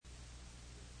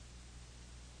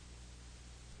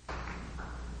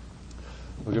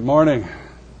Well, good morning.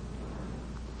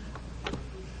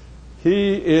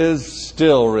 He is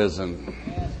still risen.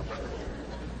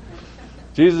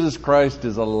 Jesus Christ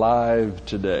is alive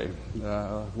today.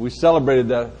 We celebrated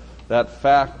that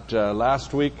fact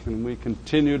last week, and we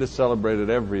continue to celebrate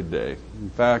it every day. In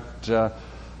fact,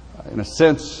 in a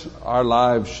sense, our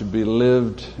lives should be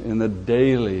lived in the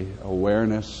daily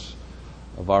awareness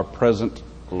of our present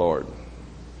Lord.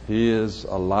 He is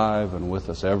alive and with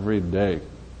us every day.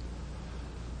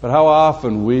 But how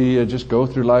often we just go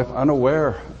through life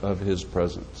unaware of His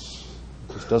presence.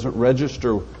 It just doesn't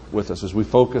register with us as we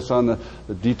focus on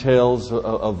the details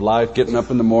of life, getting up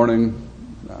in the morning,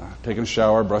 taking a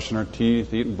shower, brushing our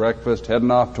teeth, eating breakfast, heading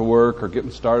off to work, or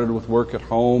getting started with work at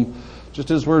home,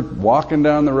 just as we're walking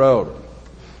down the road,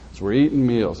 as we're eating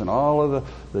meals, and all of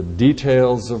the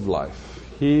details of life.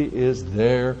 He is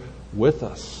there with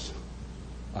us,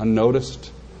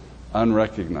 unnoticed,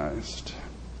 unrecognized.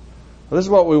 Well, this is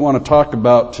what we want to talk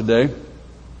about today,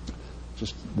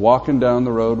 just walking down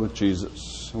the road with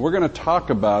Jesus. And we're going to talk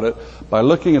about it by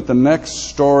looking at the next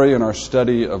story in our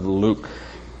study of Luke.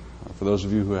 For those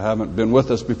of you who haven't been with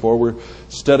us before, we're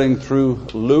studying through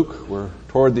Luke. We're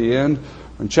toward the end.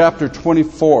 In chapter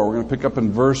 24, we're going to pick up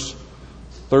in verse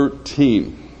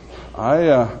 13.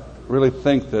 I really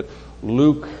think that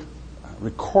Luke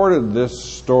recorded this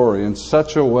story in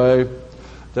such a way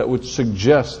that would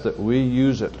suggest that we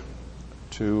use it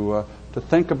to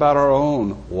think about our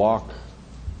own walk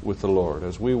with the Lord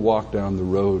as we walk down the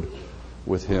road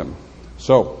with Him.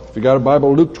 So, if you got a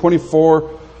Bible, Luke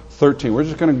 24:13. We're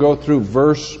just going to go through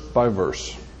verse by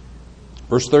verse.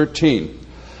 Verse 13.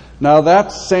 Now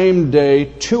that same day,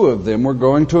 two of them were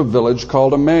going to a village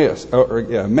called Emmaus,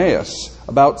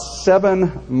 about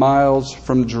 7 miles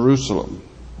from Jerusalem.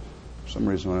 For some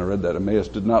reason, when I read that, Emmaus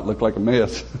did not look like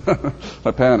Emmaus. I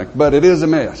panicked, but it is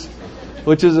Emmaus,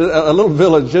 which is a little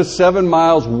village just 7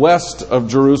 miles west of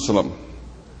Jerusalem.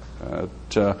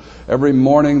 Every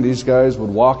morning, these guys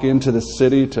would walk into the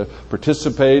city to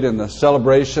participate in the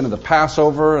celebration of the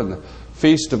Passover and the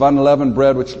Feast of Unleavened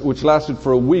Bread, which lasted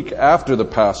for a week after the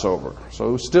Passover. So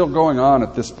it was still going on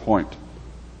at this point.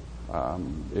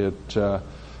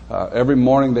 Every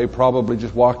morning, they probably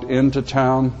just walked into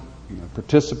town,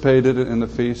 participated in the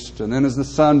feast, and then as the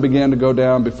sun began to go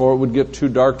down, before it would get too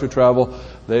dark to travel,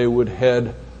 they would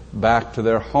head back to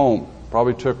their home.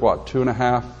 Probably took,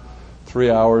 2.5, 3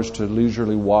 hours to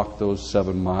leisurely walk those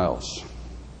 7 miles.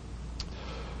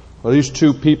 Well, these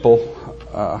two people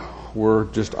were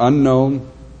just unknown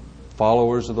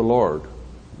followers of the Lord.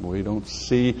 We don't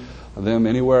see them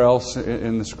anywhere else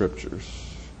in the Scriptures.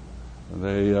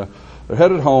 They're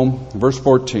headed home. Verse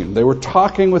 14. They were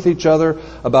talking with each other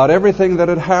about everything that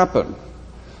had happened.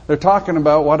 They're talking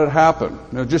about what had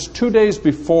happened. Just 2 days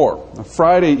before, a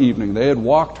Friday evening, they had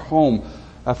walked home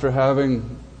after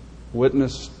having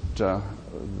witnessed the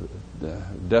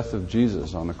death of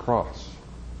Jesus on the cross.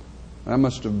 That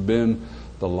must have been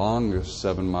the longest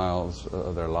 7 miles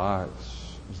of their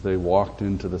lives as they walked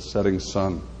into the setting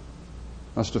sun.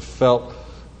 Must have felt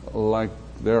like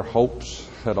their hopes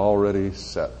had already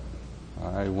set.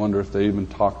 I wonder if they even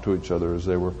talked to each other as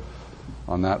they were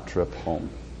on that trip home.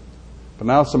 But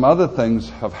now some other things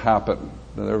have happened.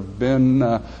 There have been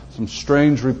some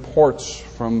strange reports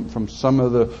from some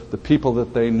of the people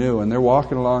that they knew. And they're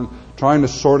walking along trying to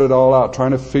sort it all out,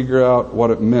 trying to figure out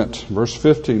what it meant. Verse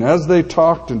 15. As they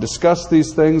talked and discussed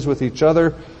these things with each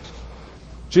other,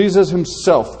 Jesus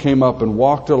Himself came up and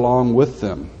walked along with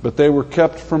them. But they were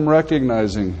kept from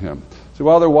recognizing Him. So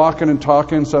while they're walking and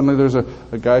talking, suddenly there's a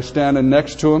guy standing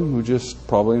next to him who just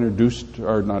probably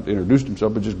not introduced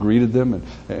himself, but just greeted them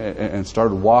and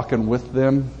started walking with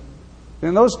them.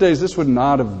 In those days, this would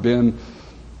not have been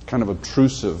kind of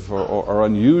obtrusive or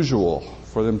unusual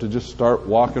for them to just start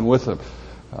walking with him.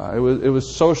 It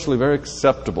was socially very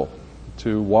acceptable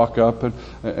to walk up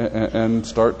and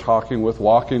start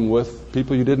walking with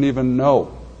people you didn't even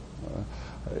know.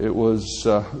 It was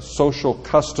social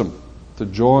custom to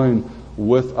join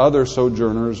with other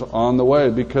sojourners on the way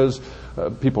because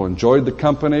people enjoyed the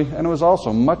company, and it was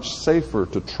also much safer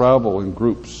to travel in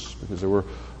groups because there were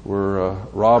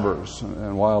robbers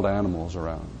and wild animals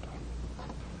around.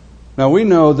 Now we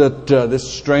know that this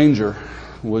stranger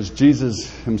was Jesus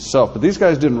Himself, but these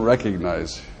guys didn't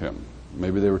recognize Him.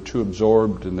 Maybe they were too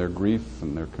absorbed in their grief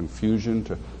and their confusion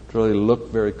to really look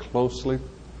very closely.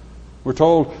 We're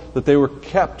told that they were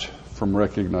kept from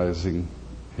recognizing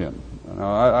Him.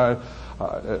 Now,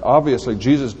 obviously,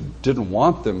 Jesus didn't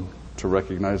want them to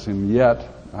recognize Him yet.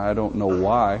 I don't know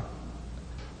why.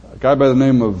 A guy by the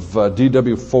name of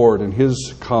D.W. Ford, in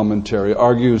his commentary,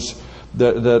 argues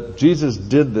that Jesus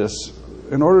did this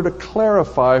in order to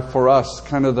clarify for us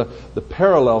kind of the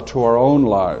parallel to our own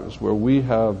lives, where we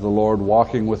have the Lord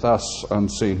walking with us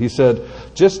unseen. He said,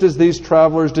 just as these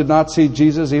travelers did not see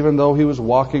Jesus even though He was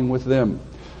walking with them,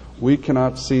 we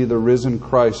cannot see the risen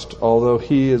Christ although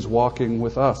He is walking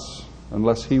with us,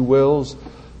 unless He wills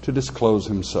to disclose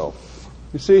Himself.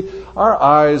 You see, our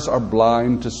eyes are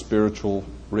blind to spiritual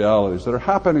realities that are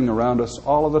happening around us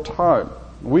all of the time.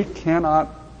 We cannot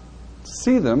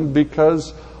see them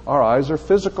because our eyes are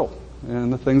physical,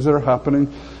 and the things that are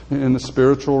happening in the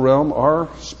spiritual realm are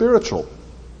spiritual.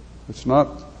 It's not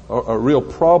a real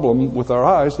problem with our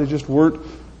eyes. They just weren't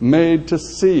made to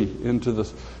see into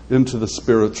the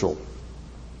spiritual.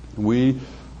 We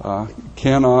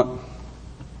cannot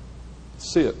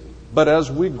see it. But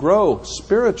as we grow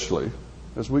spiritually,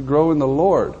 as we grow in the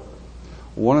Lord,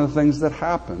 one of the things that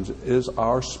happens is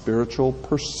our spiritual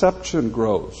perception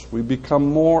grows. We become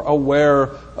more aware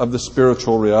of the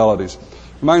spiritual realities.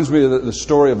 Reminds me of the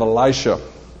story of Elisha,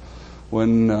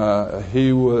 when he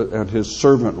and his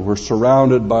servant were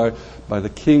surrounded by the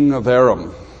king of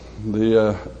Aram.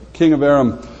 The king of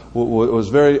Aram was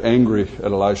very angry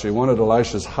at Elisha. He wanted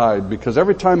Elisha's hide, because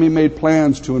every time he made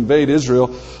plans to invade Israel,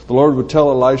 the Lord would tell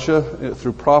Elisha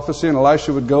through prophecy, and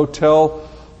Elisha would go tell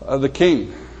the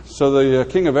king. So the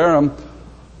king of Aram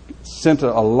sent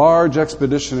a large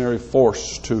expeditionary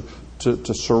force to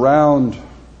surround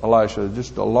Elisha.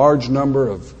 Just a large number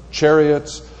of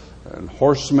chariots and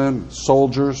horsemen,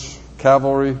 soldiers,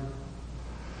 cavalry.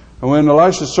 And when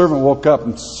Elisha's servant woke up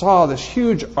and saw this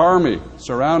huge army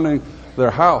surrounding their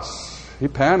house, he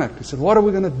panicked. He said, "What are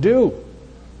we going to do?"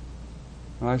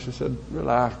 Elisha said,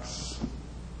 "Relax.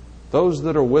 Those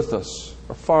that are with us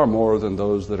are far more than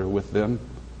those that are with them."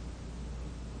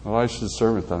 Elisha's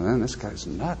servant thought, "Man, this guy's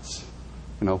nuts.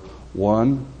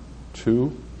 1,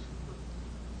 2.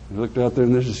 He looked out there,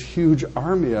 and there's this huge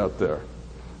army out there.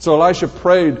 So Elisha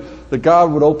prayed that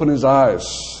God would open his eyes.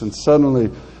 And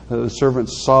suddenly the servant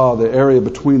saw the area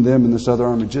between them and this other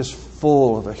army just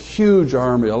full of a huge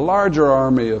army, a larger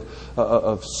army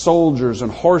of soldiers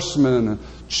and horsemen and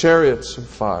chariots of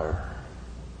fire.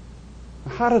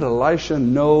 How did Elisha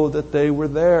know that they were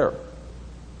there?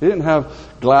 He didn't have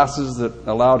glasses that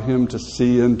allowed him to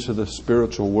see into the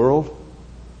spiritual world.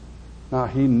 No,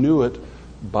 he knew it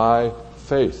by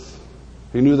faith.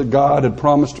 He knew that God had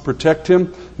promised to protect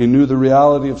him. He knew the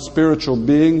reality of spiritual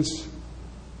beings.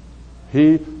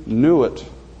 He knew it.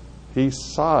 He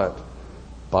saw it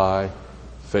by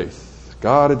faith.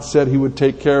 God had said He would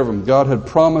take care of him. God had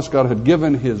promised. God had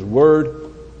given His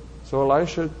word. So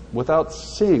Elisha, without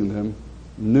seeing them,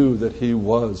 knew that he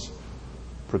was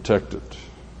protected.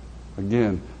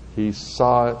 Again, he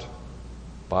saw it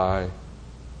by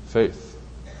faith.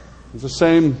 It's the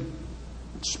same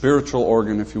spiritual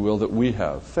organ, if you will, that we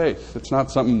have. Faith. It's not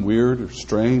something weird or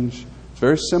strange. It's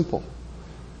very simple.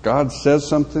 God says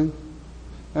something,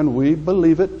 and we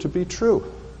believe it to be true.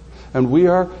 And we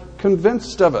are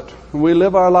convinced of it. And we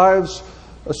live our lives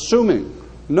assuming,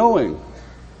 knowing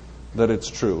that it's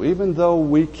true, even though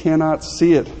we cannot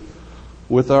see it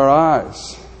with our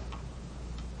eyes.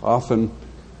 Often,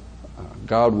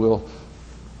 God will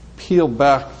peel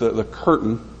back the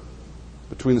curtain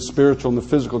between the spiritual and the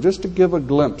physical just to give a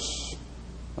glimpse.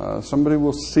 Somebody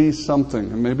will see something,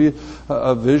 and maybe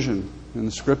a vision in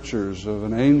the Scriptures of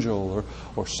an angel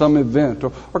or some event.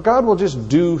 Or God will just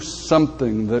do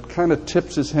something that kind of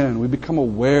tips His hand. We become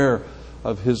aware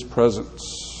of His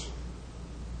presence.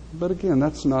 But again,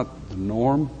 that's not the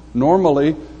norm.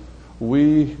 Normally,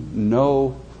 we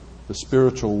know the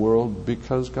spiritual world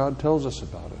because God tells us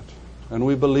about it. And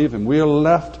we believe Him. We are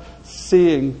left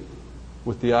seeing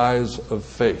with the eyes of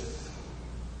faith.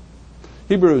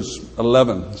 Hebrews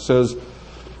 11 says,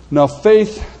 "Now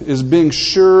faith is being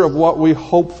sure of what we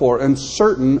hope for and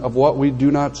certain of what we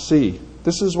do not see."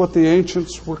 This is what the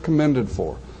ancients were commended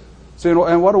for. So,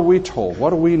 and what are we told?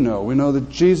 What do we know? We know that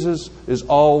Jesus is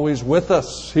always with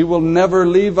us. He will never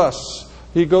leave us.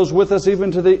 He goes with us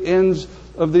even to the ends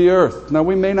of the earth. Now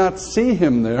we may not see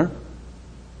Him there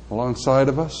alongside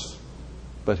of us,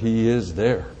 but He is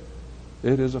there.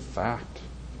 It is a fact.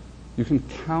 You can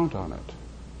count on it.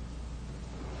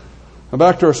 Now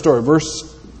back to our story.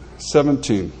 Verse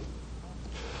 17.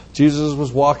 Jesus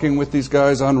was walking with these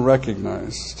guys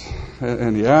unrecognized.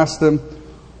 And He asked them,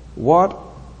 "What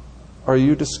are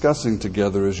you discussing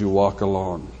together as you walk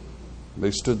along?"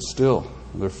 They stood still,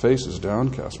 their faces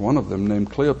downcast. One of them,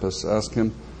 named Cleopas, asked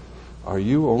Him, "Are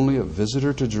you only a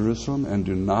visitor to Jerusalem and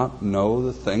do not know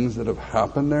the things that have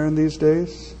happened there in these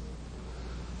days?"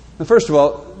 And first of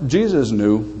all, Jesus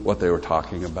knew what they were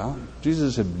talking about.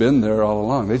 Jesus had been there all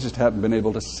along. They just hadn't been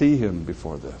able to see Him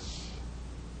before this.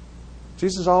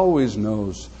 Jesus always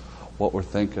knows what we're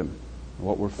thinking,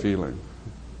 what we're feeling.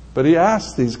 But He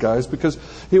asks these guys because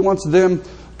He wants them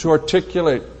to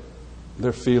articulate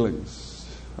their feelings,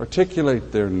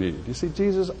 articulate their need. You see,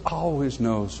 Jesus always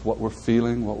knows what we're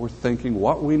feeling, what we're thinking,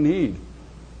 what we need.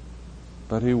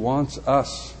 But He wants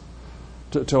us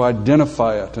to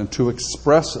identify it and to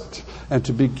express it and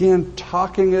to begin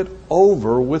talking it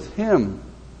over with Him.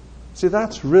 See,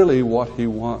 that's really what He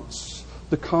wants.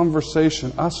 The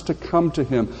conversation, us to come to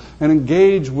Him and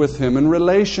engage with Him in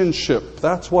relationship.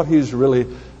 That's what He's really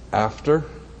after.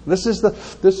 This is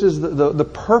the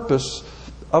purpose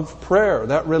of prayer,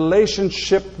 that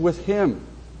relationship with Him.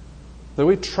 That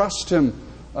we trust Him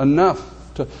enough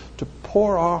to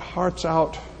pour our hearts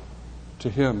out to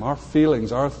Him, our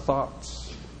feelings, our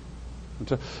thoughts.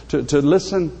 To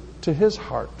listen to His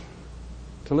heart,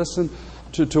 to listen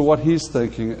to what He's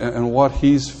thinking and what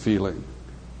He's feeling.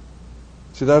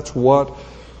 See, that's what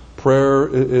prayer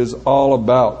is all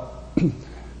about.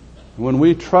 When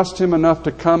we trust Him enough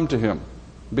to come to Him,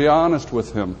 be honest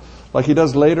with Him, like He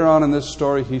does later on in this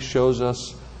story, He shows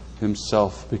us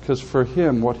Himself. Because for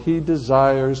Him, what He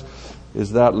desires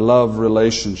is that love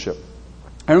relationship.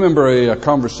 I remember a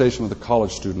conversation with a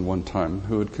college student one time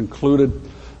who had concluded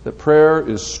that prayer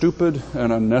is stupid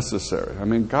and unnecessary. I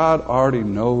mean, God already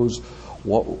knows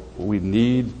what we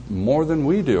need more than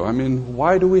we do. I mean,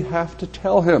 why do we have to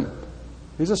tell Him?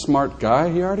 He's a smart guy.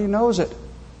 He already knows it.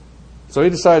 So he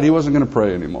decided he wasn't going to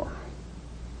pray anymore.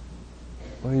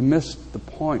 Well, he missed the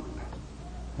point.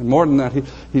 And more than that,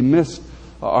 he missed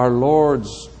our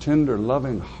Lord's tender,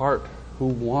 loving heart who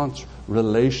wants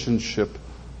relationship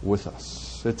with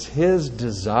us. It's His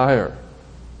desire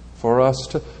for us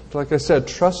to, like I said,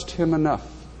 trust Him enough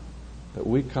that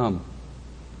we come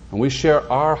and we share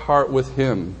our heart with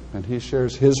Him and He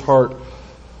shares His heart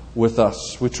with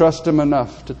us. We trust Him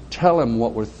enough to tell Him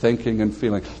what we're thinking and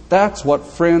feeling. That's what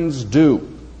friends do.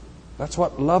 That's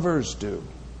what lovers do.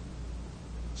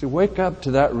 See, wake up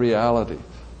to that reality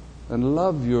and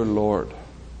love your Lord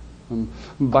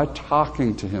by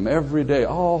talking to Him every day,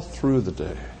 all through the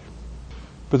day.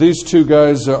 But these two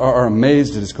guys are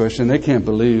amazed at his question. They can't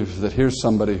believe that here's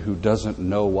somebody who doesn't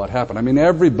know what happened. I mean,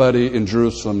 everybody in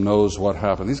Jerusalem knows what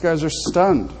happened. These guys are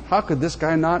stunned. How could this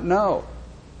guy not know?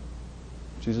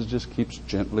 Jesus just keeps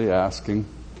gently asking.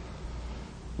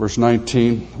 Verse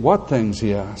 19, what things,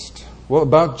 he asked. Well,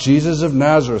 about Jesus of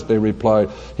Nazareth, they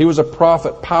replied. He was a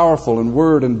prophet, powerful in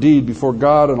word and deed before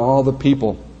God and all the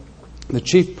people. The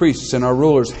chief priests and our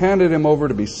rulers handed Him over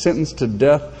to be sentenced to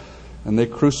death, and they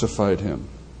crucified Him.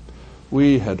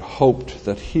 We had hoped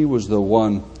that He was the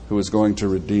one who was going to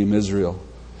redeem Israel.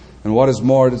 And what is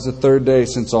more, it is the third day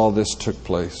since all this took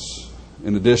place.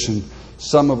 In addition,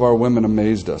 some of our women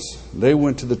amazed us. They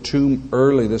went to the tomb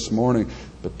early this morning,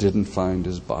 but didn't find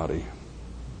His body.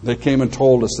 They came and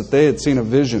told us that they had seen a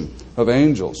vision of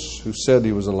angels who said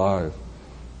He was alive.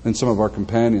 Then some of our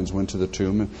companions went to the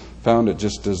tomb and found it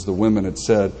just as the women had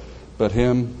said, but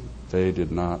Him they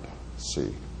did not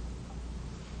see.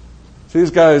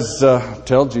 These guys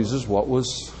tell Jesus what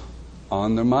was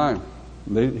on their mind.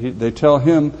 They tell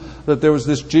Him that there was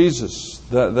this Jesus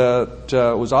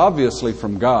that was obviously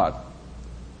from God.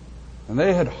 And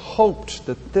they had hoped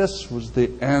that this was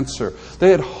the answer.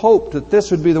 They had hoped that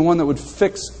this would be the one that would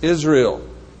fix Israel.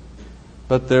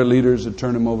 But their leaders had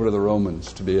turned Him over to the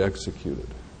Romans to be executed.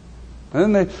 And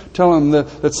then they tell Him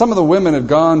that some of the women had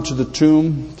gone to the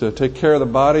tomb to take care of the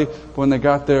body. But when they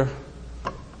got there,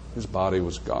 His body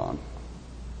was gone.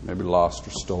 Maybe lost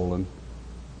or stolen.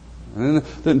 And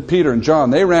then Peter and John,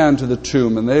 they ran to the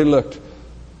tomb and they looked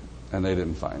and they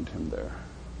didn't find Him there.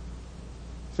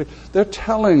 See, they're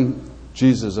telling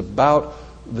Jesus about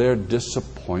their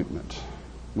disappointment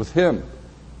with Him,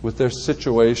 with their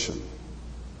situation.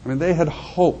 I mean, they had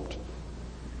hoped.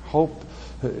 Hope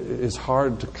is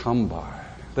hard to come by.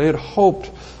 They had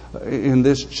hoped in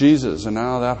this Jesus, and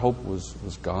now that hope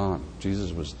was gone.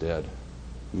 Jesus was dead,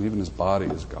 and even His body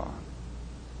is gone.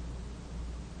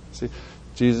 See,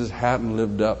 Jesus hadn't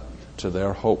lived up to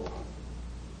their hope.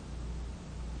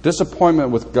 Disappointment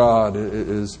with God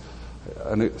is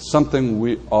something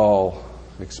we all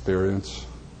experience.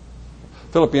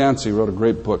 Philip Yancey wrote a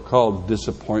great book called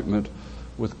Disappointment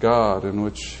with God, in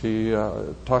which he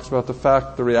talks about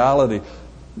the reality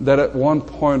that at one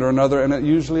point or another, and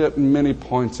usually at many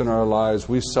points in our lives,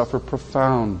 we suffer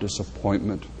profound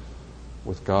disappointment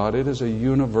with God. It is a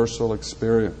universal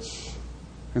experience.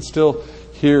 And still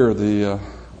hear the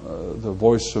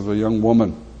voice of a young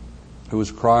woman who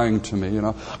was crying to me,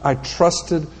 I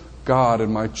trusted God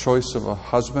in my choice of a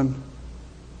husband.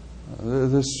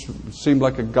 This seemed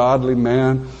like a godly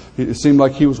man. It seemed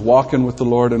like he was walking with the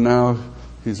Lord, and now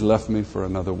He's left me for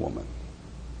another woman.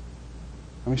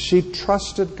 I mean, she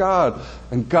trusted God,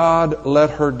 and God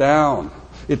let her down.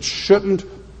 It shouldn't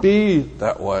be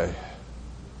that way.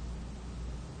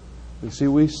 You see,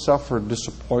 we suffer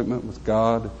disappointment with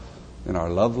God in our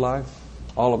love life.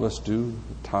 All of us do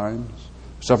at times.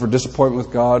 We suffer disappointment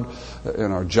with God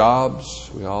in our jobs.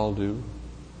 We all do.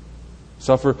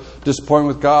 Suffer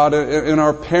disappointment with God in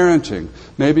our parenting.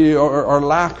 Maybe our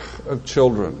lack of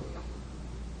children.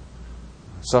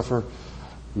 Suffer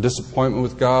disappointment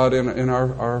with God in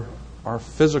our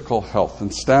physical health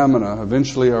and stamina.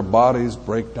 Eventually our bodies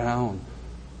break down.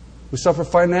 We suffer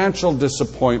financial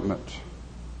disappointment.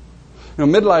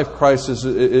 Midlife crisis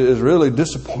is really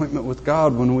disappointment with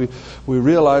God when we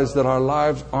realize that our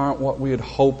lives aren't what we had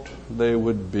hoped they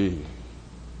would be.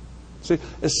 See,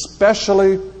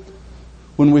 especially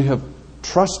when we have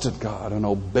trusted God and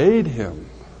obeyed Him.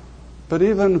 But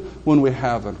even when we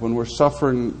haven't, when we're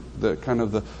suffering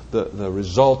the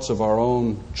results of our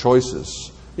own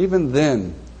choices, even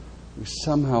then, we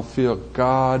somehow feel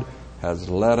God has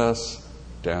let us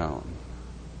down.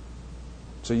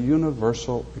 It's a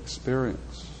universal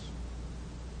experience.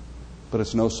 But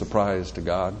it's no surprise to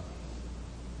God.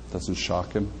 It doesn't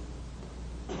shock Him.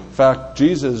 In fact,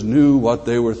 Jesus knew what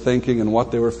they were thinking and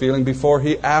what they were feeling before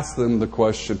He asked them the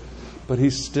question. But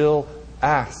He still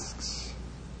asks.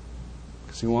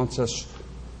 Because He wants us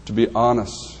to be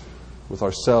honest with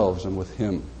ourselves and with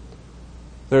Him.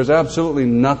 There's absolutely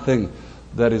nothing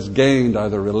that is gained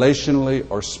either relationally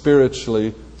or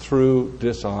spiritually through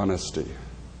dishonesty.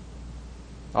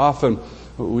 Often,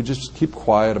 we just keep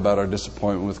quiet about our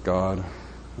disappointment with God.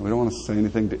 We don't want to say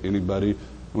anything to anybody.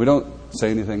 We don't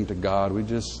say anything to God. We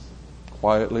just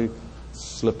quietly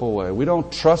slip away. We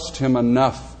don't trust Him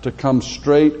enough to come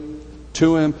straight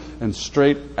to Him and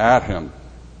straight at Him.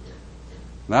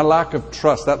 And that lack of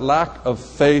trust, that lack of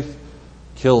faith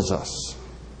kills us.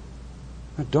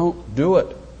 Don't do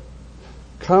it.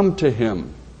 Come to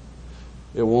Him.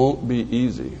 It won't be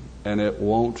easy, and it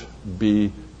won't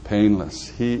be painless.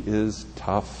 He is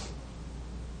tough.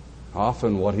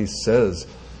 Often what He says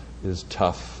is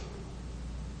tough.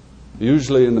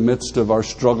 Usually in the midst of our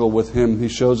struggle with Him, He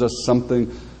shows us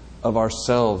something of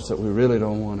ourselves that we really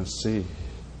don't want to see.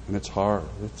 And it's hard.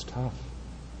 It's tough.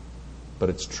 But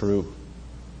it's true.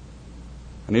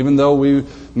 And even though we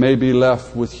may be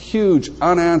left with huge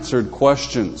unanswered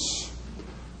questions,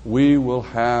 we will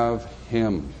have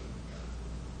Him.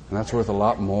 And that's worth a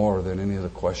lot more than any of the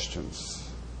questions.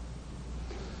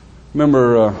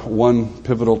 Remember one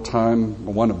pivotal time,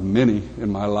 one of many in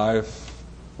my life,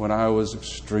 when I was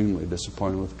extremely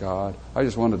disappointed with God. I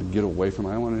just wanted to get away from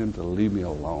Him. I wanted Him to leave me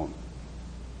alone.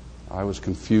 I was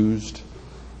confused,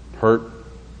 hurt.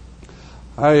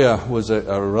 I was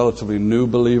a relatively new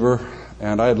believer,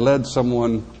 and I had led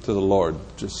someone to the Lord,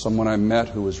 just someone I met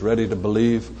who was ready to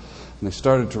believe. And they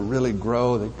started to really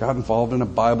grow. They got involved in a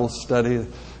Bible study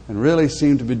and really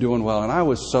seemed to be doing well. And I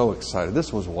was so excited.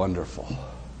 This was wonderful.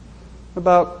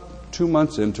 About 2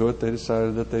 months into it, they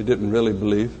decided that they didn't really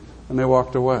believe, and they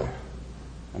walked away.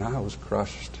 And I was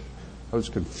crushed. I was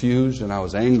confused, and I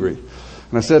was angry.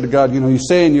 And I said to God, you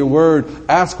say in your word,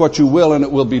 ask what you will, and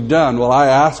it will be done. Well, I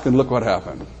asked, and look what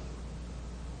happened.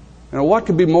 What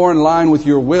could be more in line with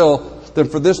your will than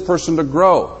for this person to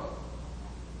grow?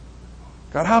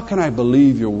 God, how can I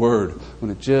believe your word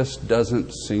when it just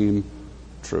doesn't seem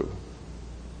true?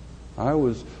 I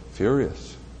was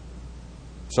furious.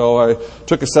 So I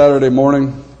took a Saturday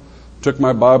morning, took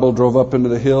my Bible, drove up into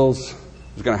the hills. I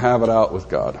was going to have it out with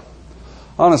God.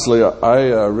 Honestly,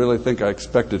 I really think I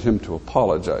expected Him to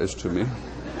apologize to me.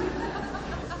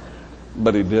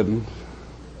 But He didn't. In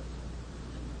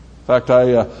fact,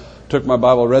 I took my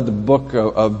Bible, read the book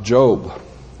of Job.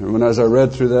 And as I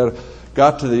read through that,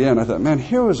 got to the end, I thought, man,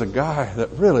 here was a guy that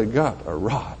really got a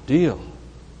raw deal.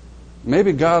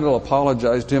 Maybe God will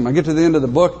apologize to him. I get to the end of the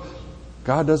book,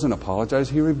 God doesn't apologize.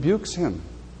 He rebukes him.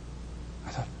 I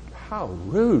thought, how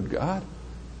rude, God.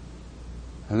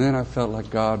 And then I felt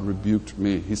like God rebuked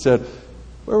me. He said,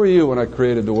 where were you when I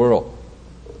created the world?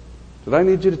 Did I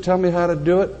need you to tell me how to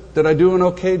do it? Did I do an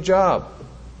okay job?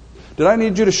 Did I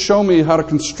need you to show me how to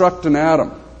construct an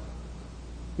atom?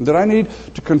 Did I need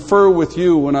to confer with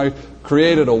you when I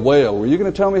created a whale? Were you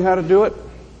going to tell me how to do it?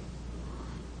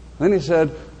 Then He said,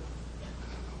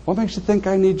 what makes you think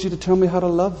I need you to tell me how to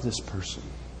love this person?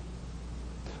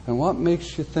 And what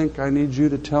makes you think I need you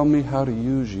to tell me how to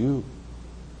use you?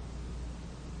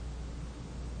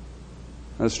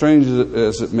 And as strange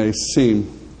as it may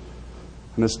seem,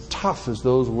 and as tough as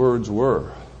those words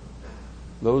were,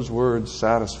 those words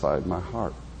satisfied my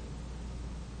heart.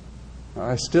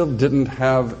 I still didn't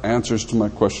have answers to my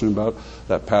question about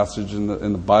that passage in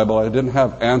the Bible. I didn't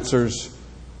have answers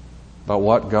about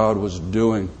what God was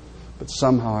doing. But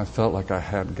somehow I felt like I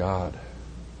had God.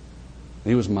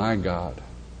 He was my God,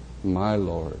 my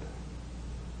Lord.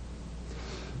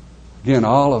 Again,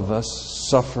 all of us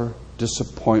suffer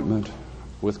disappointment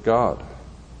with God.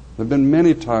 There have been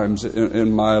many times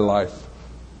in my life,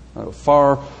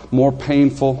 far more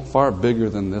painful, far bigger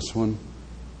than this one.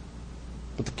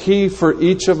 But the key for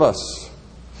each of us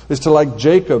is to, like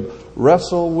Jacob,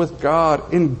 wrestle with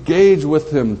God, engage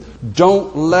with Him,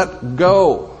 don't let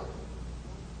go.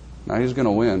 Now He's going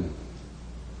to win,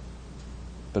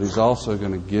 but He's also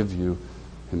going to give you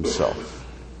Himself.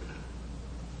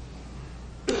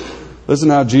 Listen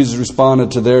how Jesus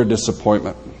responded to their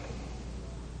disappointment.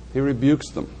 He rebukes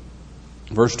them.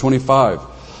 Verse 25.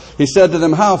 He said to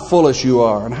them, "How foolish you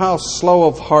are, and how slow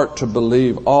of heart to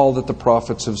believe all that the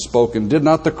prophets have spoken. Did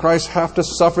not the Christ have to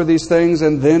suffer these things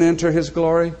and then enter His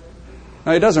glory?"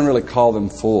 Now, he doesn't really call them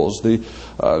fools. The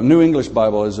New English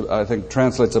Bible, I think,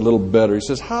 translates a little better. He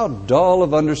says, "How dull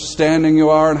of understanding you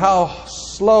are, and how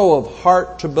slow of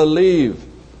heart to believe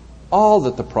all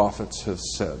that the prophets have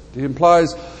said." He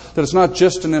implies that it's not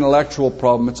just an intellectual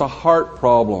problem, it's a heart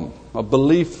problem, a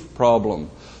belief problem.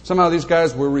 Somehow these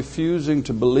guys were refusing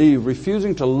to believe,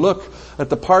 refusing to look at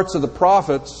the parts of the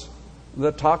prophets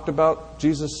that talked about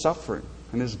Jesus' suffering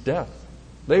and His death.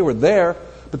 They were there,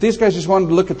 but these guys just wanted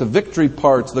to look at the victory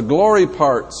parts, the glory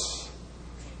parts.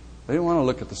 They didn't want to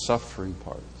look at the suffering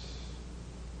parts.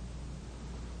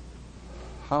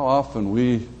 How often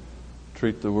we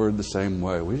treat the Word the same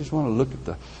way. We just want to look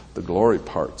at the glory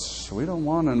parts. We don't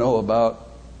want to know about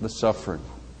the suffering.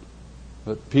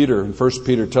 But Peter, in 1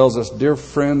 Peter, tells us, "Dear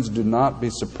friends, do not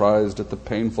be surprised at the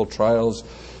painful trials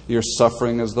you're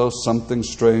suffering as though something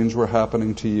strange were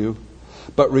happening to you.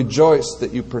 But rejoice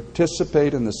that you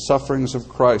participate in the sufferings of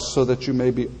Christ, so that you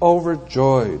may be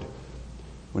overjoyed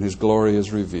when His glory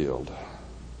is revealed."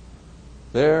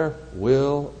 There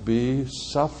will be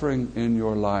suffering in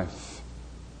your life.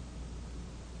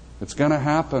 It's going to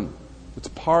happen. It's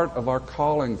part of our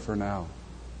calling for now.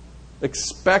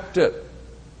 Expect it.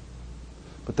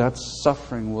 But that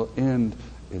suffering will end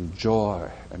in joy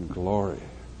and glory.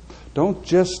 Don't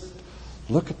just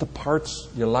look at the parts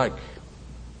you like.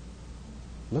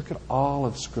 Look at all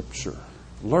of Scripture.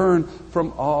 Learn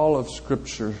from all of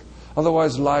Scripture.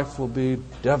 Otherwise, life will be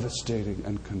devastating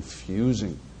and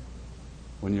confusing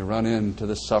when you run into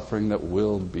the suffering that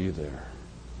will be there.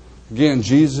 Again,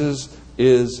 Jesus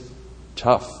is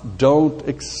tough. Don't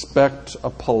expect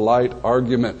a polite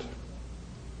argument.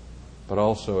 But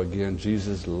also, again,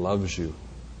 Jesus loves you.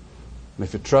 And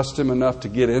if you trust Him enough to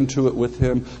get into it with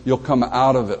Him, you'll come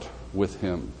out of it with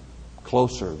Him,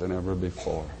 closer than ever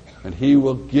before. And He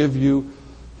will give you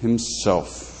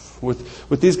Himself.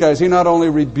 With these guys, He not only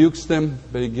rebukes them,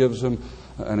 but He gives them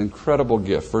an incredible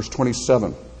gift. Verse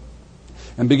 27.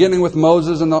 "And beginning with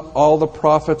Moses and all the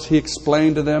prophets, He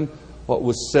explained to them what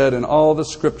was said in all the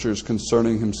Scriptures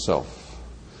concerning Himself."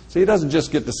 See, He doesn't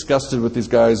just get disgusted with these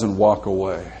guys and walk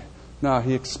away. No,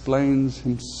 He explains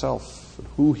Himself,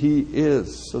 who He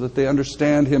is, so that they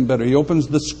understand Him better. He opens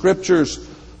the Scriptures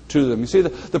to them. You see,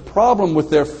 the problem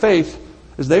with their faith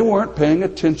is they weren't paying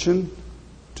attention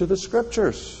to the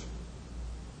Scriptures.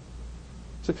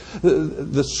 See,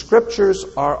 the Scriptures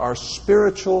are our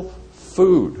spiritual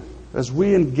food. As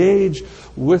we engage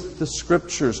with the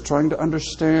Scriptures, trying to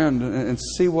understand and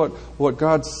see what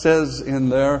God says in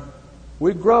there,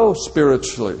 we grow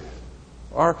spiritually.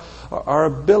 Our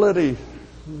ability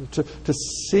to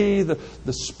see the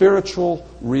spiritual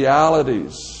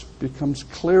realities becomes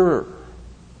clearer.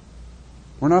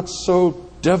 We're not so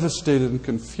devastated and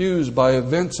confused by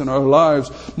events in our lives.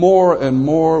 More and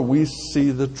more we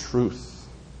see the truth.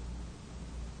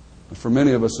 And for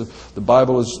many of us, the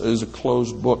Bible is a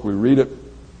closed book. We read it,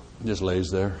 it just lays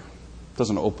there. It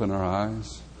doesn't open our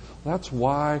eyes. That's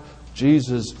why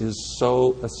Jesus is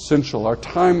so essential. Our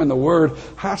time in the Word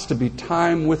has to be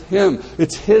time with Him.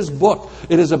 It's His book.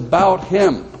 It is about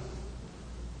Him.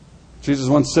 Jesus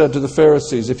once said to the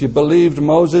Pharisees, "If you believed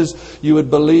Moses, you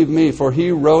would believe me, for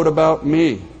he wrote about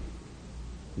me.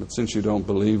 But since you don't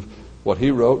believe what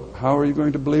he wrote, how are you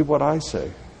going to believe what I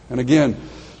say?" And again,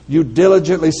 "You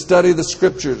diligently study the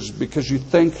Scriptures because you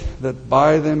think that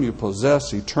by them you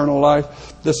possess eternal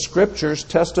life. The Scriptures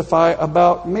testify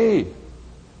about me.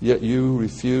 Yet you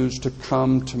refuse to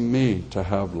come to me to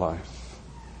have life."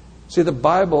 See, the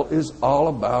Bible is all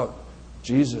about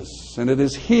Jesus. And it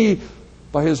is He,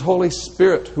 by His Holy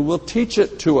Spirit, who will teach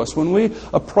it to us. When we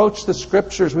approach the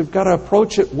Scriptures, we've got to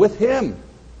approach it with Him.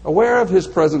 aware of His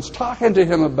presence, talking to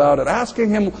Him about it, asking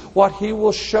Him what He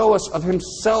will show us of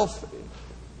Himself,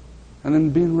 and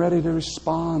then being ready to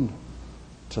respond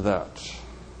to that.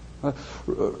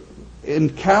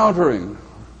 Encountering,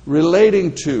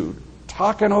 relating to,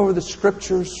 talking over the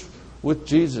Scriptures with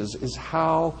Jesus is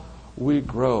how we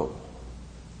grow.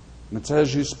 And it's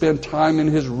as you spend time in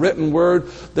His written Word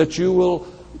that you will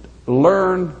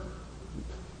learn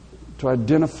to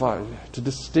identify, to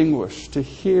distinguish, to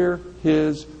hear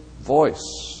His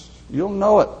voice. You'll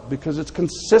know it because it's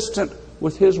consistent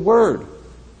with His Word.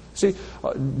 See,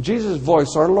 Jesus'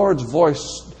 voice, our Lord's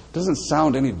voice, doesn't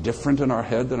sound any different in our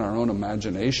head than our own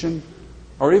imagination,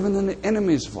 or even than the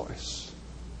enemy's voice.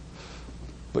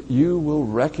 But you will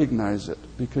recognize it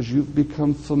because you've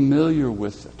become familiar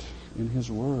with it in His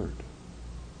Word.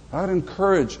 I'd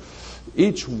encourage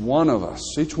each one of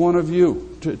us, each one of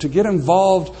you, to get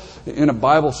involved in a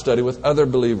Bible study with other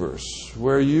believers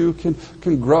where you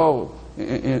can grow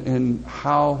in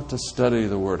how to study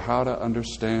the Word, how to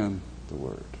understand the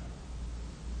Word.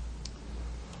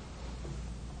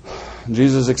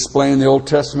 Jesus explained the Old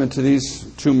Testament to these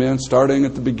two men, starting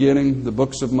at the beginning, the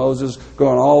books of Moses,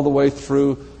 going all the way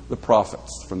through the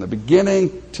prophets. From the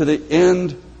beginning to the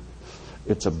end,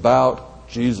 it's about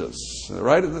Jesus.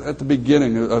 Right at the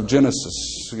beginning of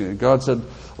Genesis, God said,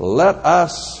 "Let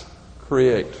us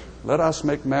create. Let us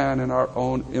make man in our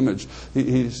own image."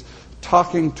 He's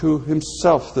talking to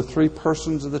Himself, the three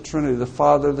persons of the Trinity, the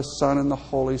Father, the Son, and the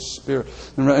Holy Spirit.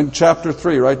 And in chapter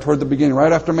 3, right toward the beginning,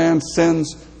 right after man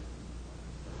sins,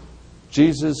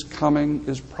 Jesus' coming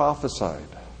is prophesied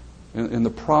in the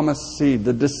promised seed,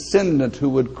 the descendant who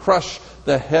would crush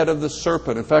the head of the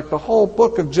serpent. In fact, the whole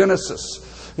book of Genesis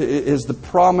is the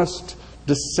promised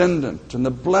descendant and the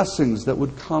blessings that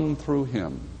would come through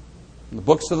Him. In the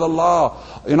books of the law,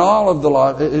 in all of the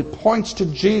law, it points to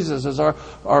Jesus as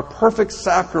our perfect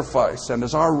sacrifice and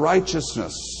as our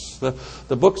righteousness.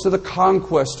 The books of the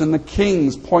conquest and the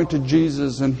kings point to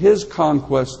Jesus and His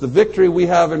conquest, the victory we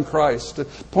have in Christ,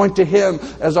 point to Him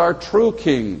as our true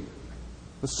King.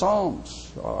 The Psalms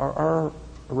are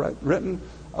written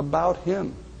about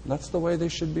Him. That's the way they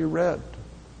should be read.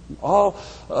 All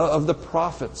of the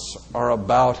prophets are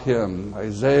about Him.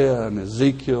 Isaiah and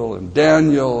Ezekiel and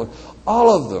Daniel,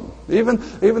 all of them.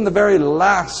 Even the very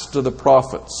last of the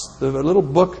prophets, the little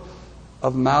book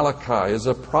of Malachi is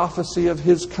a prophecy of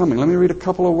His coming. Let me read a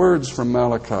couple of words from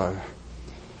Malachi.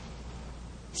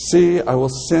 "See, I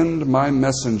will send my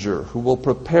messenger who will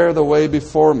prepare the way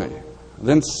before me.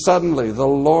 Then suddenly the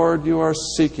Lord you are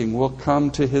seeking will come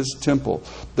to His temple.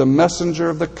 The messenger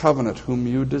of the covenant whom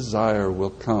you desire will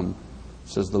come,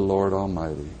 says the Lord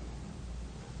Almighty."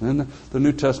 And then the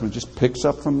New Testament just picks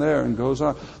up from there and goes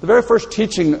on. The very first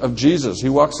teaching of Jesus, He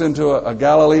walks into a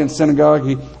Galilean synagogue.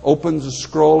 He opens a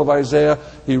scroll of Isaiah.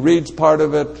 He reads part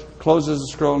of it, closes the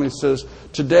scroll, and He says,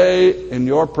 "Today, in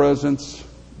your presence,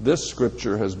 this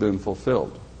scripture has been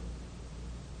fulfilled."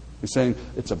 He's saying,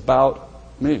 it's about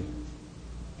me.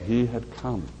 He had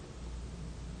come.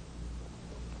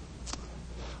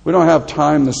 We don't have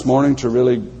time this morning to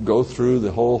really go through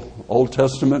the whole Old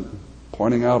Testament,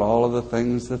 pointing out all of the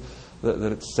things that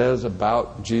it says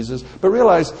about Jesus. But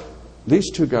realize, these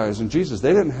two guys and Jesus,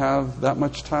 they didn't have that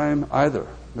much time either.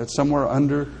 That's somewhere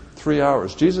under 3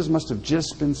 hours. Jesus must have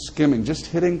just been skimming, just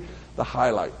hitting the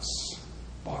highlights.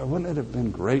 Boy, wouldn't it have been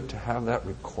great to have that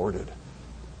recorded,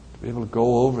 to be able to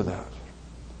go over that.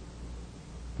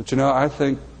 But I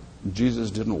think Jesus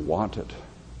didn't want it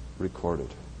recorded,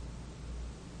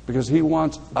 because He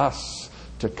wants us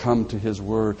to come to His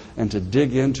Word and to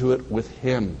dig into it with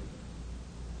Him.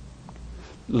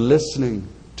 Listening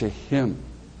to Him.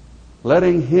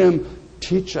 Letting Him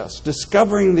teach us.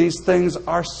 Discovering these things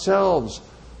ourselves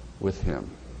with Him.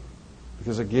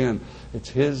 Because again, it's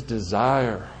His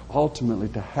desire ultimately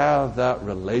to have that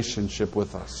relationship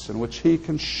with us in which He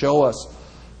can show us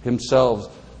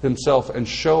Himself and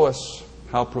show us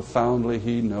how profoundly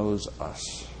He knows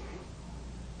us.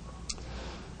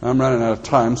 I'm running out of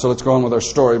time, so let's go on with our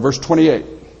story. Verse 28.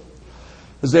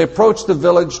 As they approached the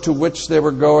village to which they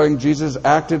were going, Jesus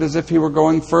acted as if He were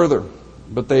going further.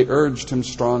 But they urged Him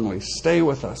strongly, "Stay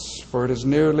with us, for it is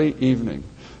nearly evening.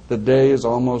 The day is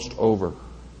almost over."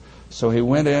 So He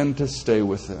went in to stay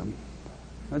with them.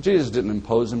 Now, Jesus didn't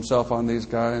impose Himself on these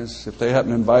guys. If they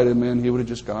hadn't invited Him in, He would have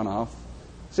just gone off.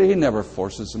 See, He never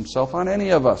forces Himself on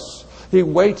any of us. He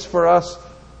waits for us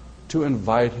to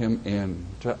invite Him in,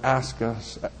 to ask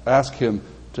Him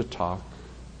to talk.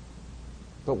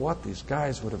 But what these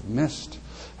guys would have missed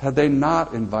had they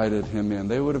not invited Him in.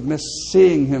 They would have missed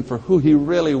seeing Him for who He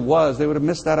really was. They would have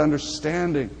missed that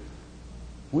understanding.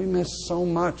 We miss so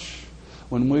much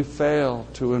when we fail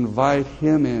to invite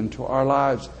Him into our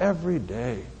lives every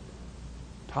day,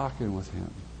 talking with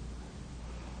Him.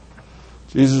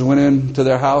 Jesus went into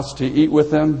their house to eat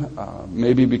with them,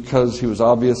 maybe because He was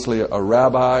obviously a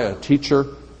rabbi, a teacher.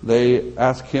 They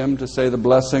asked Him to say the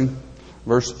blessing.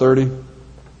 Verse 30.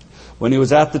 When He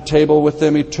was at the table with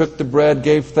them, He took the bread,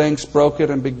 gave thanks, broke it,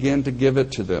 and began to give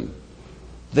it to them.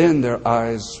 Then their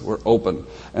eyes were opened,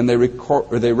 and they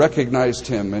recognized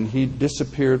Him, and He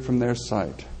disappeared from their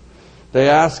sight. They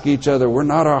asked each other, were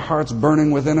not our hearts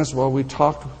burning within us while He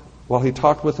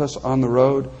talked with us on the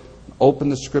road,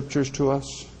 opened the Scriptures to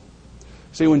us?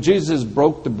 See, when Jesus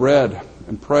broke the bread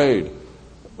and prayed,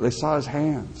 they saw His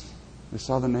hands. They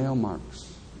saw the nail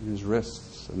marks in His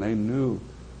wrists, and they knew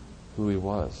who He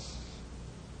was.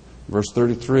 Verse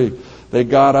 33, they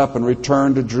got up and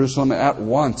returned to Jerusalem at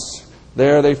once.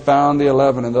 There they found the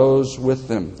 11 and those with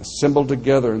them, assembled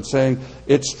together and saying,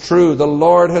 it's true, the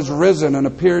Lord has risen and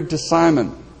appeared to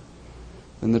Simon.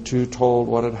 Then the two told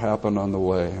what had happened on the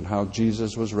way and how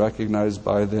Jesus was recognized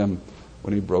by them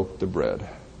when He broke the bread.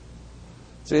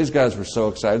 See, these guys were so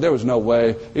excited. There was no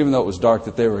way, even though it was dark,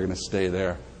 that they were going to stay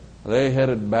there. They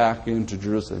headed back into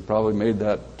Jerusalem. Probably made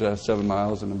that 7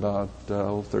 miles in about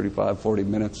 35, 40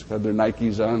 minutes. Had their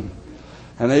Nikes on.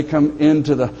 And they come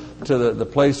into the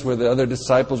place where the other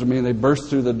disciples are meeting. They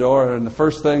burst through the door. And the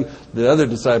first thing, the other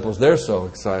disciples, they're so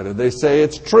excited. They say,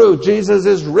 it's true. Jesus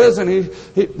is risen.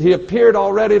 He appeared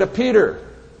already to Peter.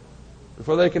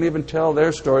 Before they can even tell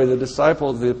their story,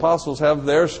 the apostles have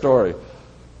their story.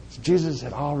 Jesus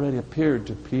had already appeared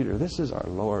to Peter. This is our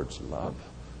Lord's love.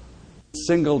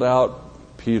 Singled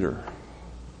out Peter,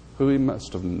 who he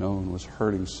must have known was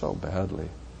hurting so badly,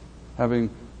 having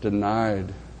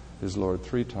denied his Lord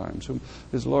 3 times,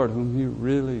 his Lord whom he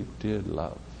really did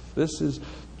love. This is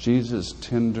Jesus'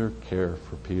 tender care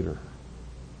for Peter.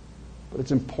 But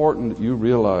it's important that you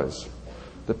realize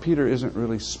that Peter isn't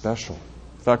really special.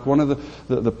 In fact, one of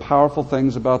the powerful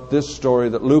things about this story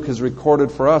that Luke has recorded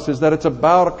for us is that it's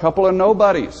about a couple of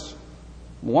nobodies,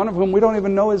 one of whom we don't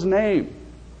even know his name.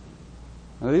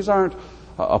 Now, these aren't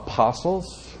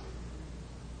apostles.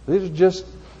 These are just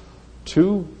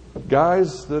 2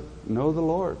 guys that know the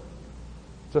Lord.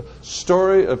 It's a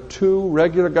story of 2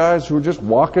 regular guys who are just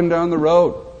walking down the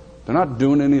road. They're not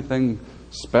doing anything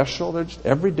special. They're just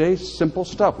everyday simple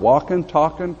stuff. Walking,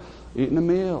 talking, eating a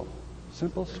meal.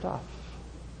 Simple stuff.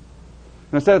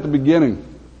 And I said at the beginning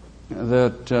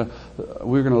that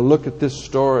we're going to look at this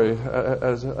story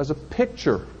as a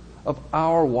picture of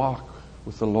our walk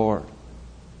with the Lord.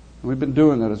 We've been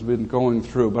doing that as we've been going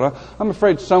through. But I'm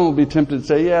afraid some will be tempted to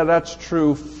say, yeah, that's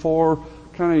true for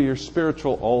kind of your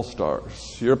spiritual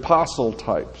all-stars, your apostle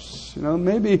types. You know,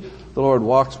 maybe the Lord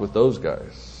walks with those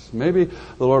guys. Maybe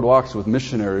the Lord walks with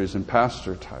missionaries and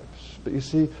pastor types. But you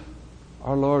see,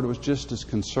 our Lord was just as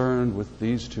concerned with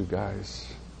these 2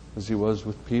 guys as He was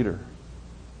with Peter.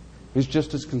 He's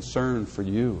just as concerned for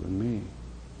you and me.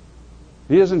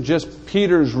 He isn't just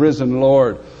Peter's risen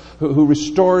Lord who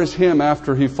restores him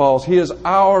after he falls. He is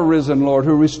our risen Lord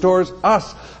who restores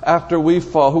us after we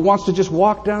fall, who wants to just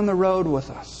walk down the road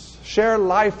with us, share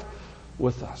life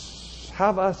with us,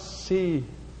 have us see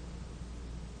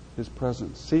His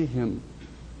presence, see Him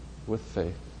with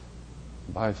faith,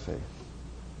 by faith.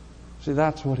 See,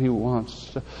 that's what He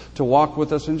wants, to walk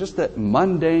with us in just that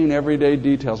mundane, everyday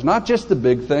details. Not just the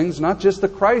big things, not just the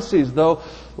crises, though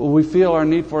we feel our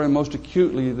need for Him most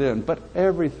acutely then, but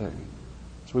everything.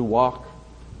 As we walk,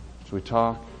 as we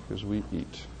talk, as we eat.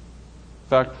 In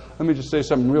fact, let me just say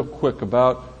something real quick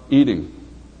about eating.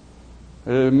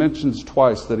 It mentions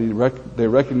twice that they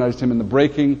recognized Him in the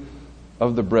breaking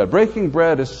of the bread. Breaking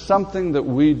bread is something that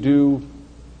we do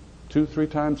 2-3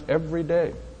 times every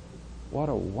day. What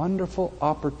a wonderful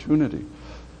opportunity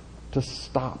to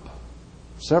stop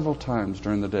several times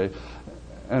during the day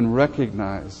and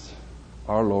recognize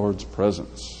our Lord's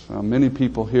presence. Now, many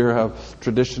people here have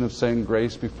tradition of saying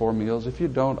grace before meals. If you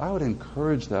don't, I would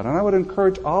encourage that. And I would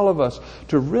encourage all of us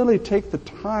to really take the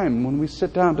time when we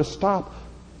sit down to stop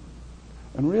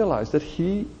and realize that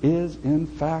He is in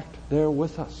fact there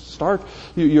with us. Start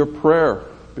your prayer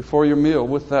before your meal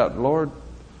with that. Lord,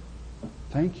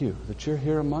 thank You that You're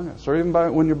here among us. Or even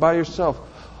when you're by yourself,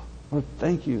 Lord,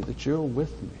 thank You that You're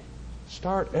with me.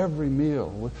 Start every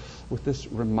meal with this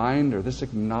reminder, this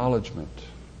acknowledgement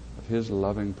of His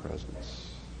loving presence.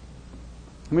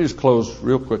 Let me just close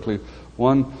real quickly.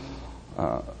 One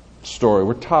story.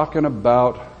 We're talking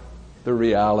about the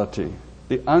reality,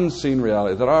 the unseen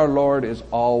reality, that our Lord is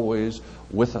always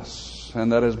with us.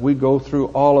 And that as we go through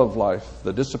all of life,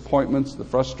 the disappointments, the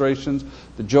frustrations,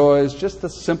 the joys, just the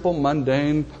simple,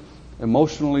 mundane,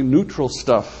 emotionally neutral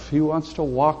stuff. He wants to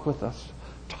walk with us,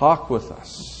 talk with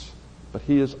us. But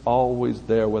He is always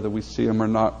there, whether we see Him or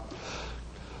not.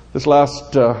 This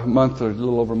last month, or a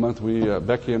little over a month,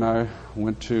 Becky and I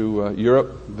went to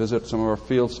Europe, visit some of our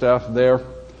field staff there.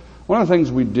 One of the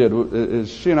things we did is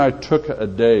she and I took a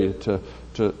day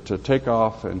to take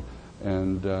off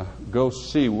and go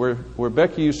see where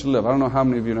Becky used to live. I don't know how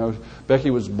many of you know.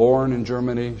 Becky was born in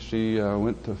Germany. She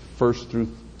went to first through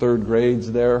third grades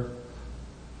there.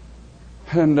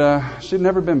 And she'd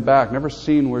never been back, never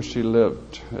seen where she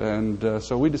lived. And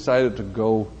so we decided to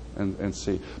go and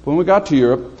see. But when we got to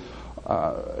Europe,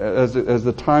 as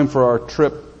the time for our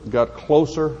trip got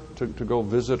closer to go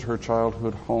visit her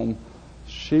childhood home,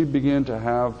 she began to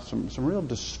have some real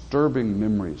disturbing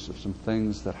memories of some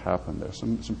things that happened there,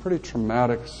 some pretty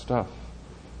traumatic stuff.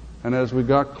 And as we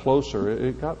got closer,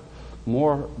 it got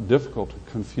more difficult and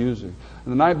confusing.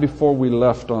 And the night before we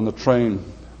left on the train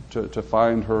to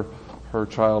find her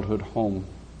childhood home,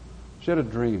 she had a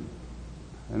dream.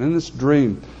 And in this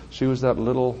dream, she was that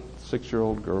little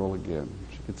 6-year-old girl again.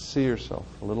 She could see herself,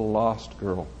 a little lost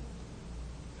girl.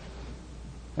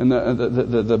 And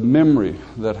the memory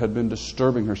that had been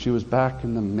disturbing her, she was back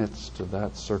in the midst of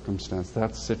that circumstance,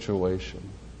 that situation.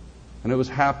 And it was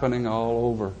happening all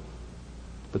over.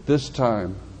 But this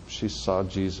time, she saw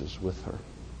Jesus with her.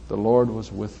 The Lord was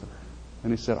with her.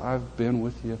 And He said, I've been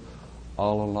with you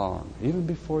all along. Even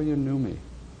before you knew me,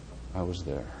 I was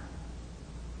there.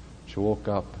 She woke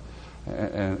up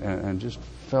and just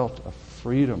felt a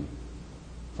freedom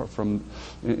from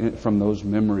those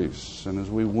memories. And as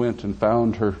we went and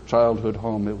found her childhood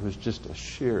home, it was just a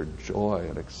sheer joy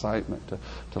and excitement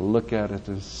to look at it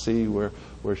and see where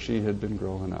she had been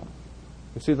growing up.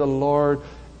 You see, the Lord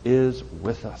is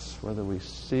with us, whether we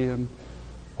see Him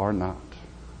or not.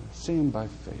 See Him by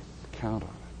faith. Count on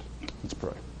it. Let's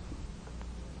pray.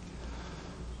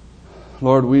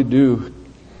 Lord, we do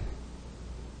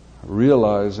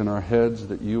realize in our heads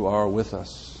that You are with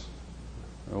us.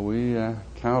 We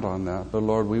count on that. But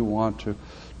Lord, we want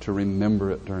to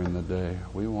remember it during the day.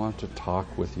 We want to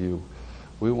talk with You.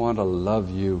 We want to love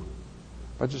You.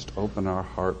 But just open our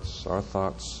hearts, our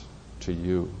thoughts to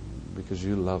You, because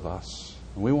You love us.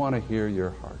 And we want to hear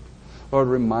Your heart. Lord,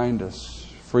 remind us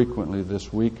frequently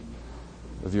this week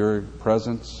of Your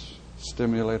presence.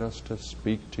 Stimulate us to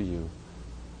speak to You,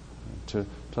 to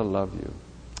love You.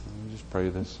 We just pray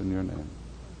this in Your name.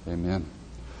 Amen.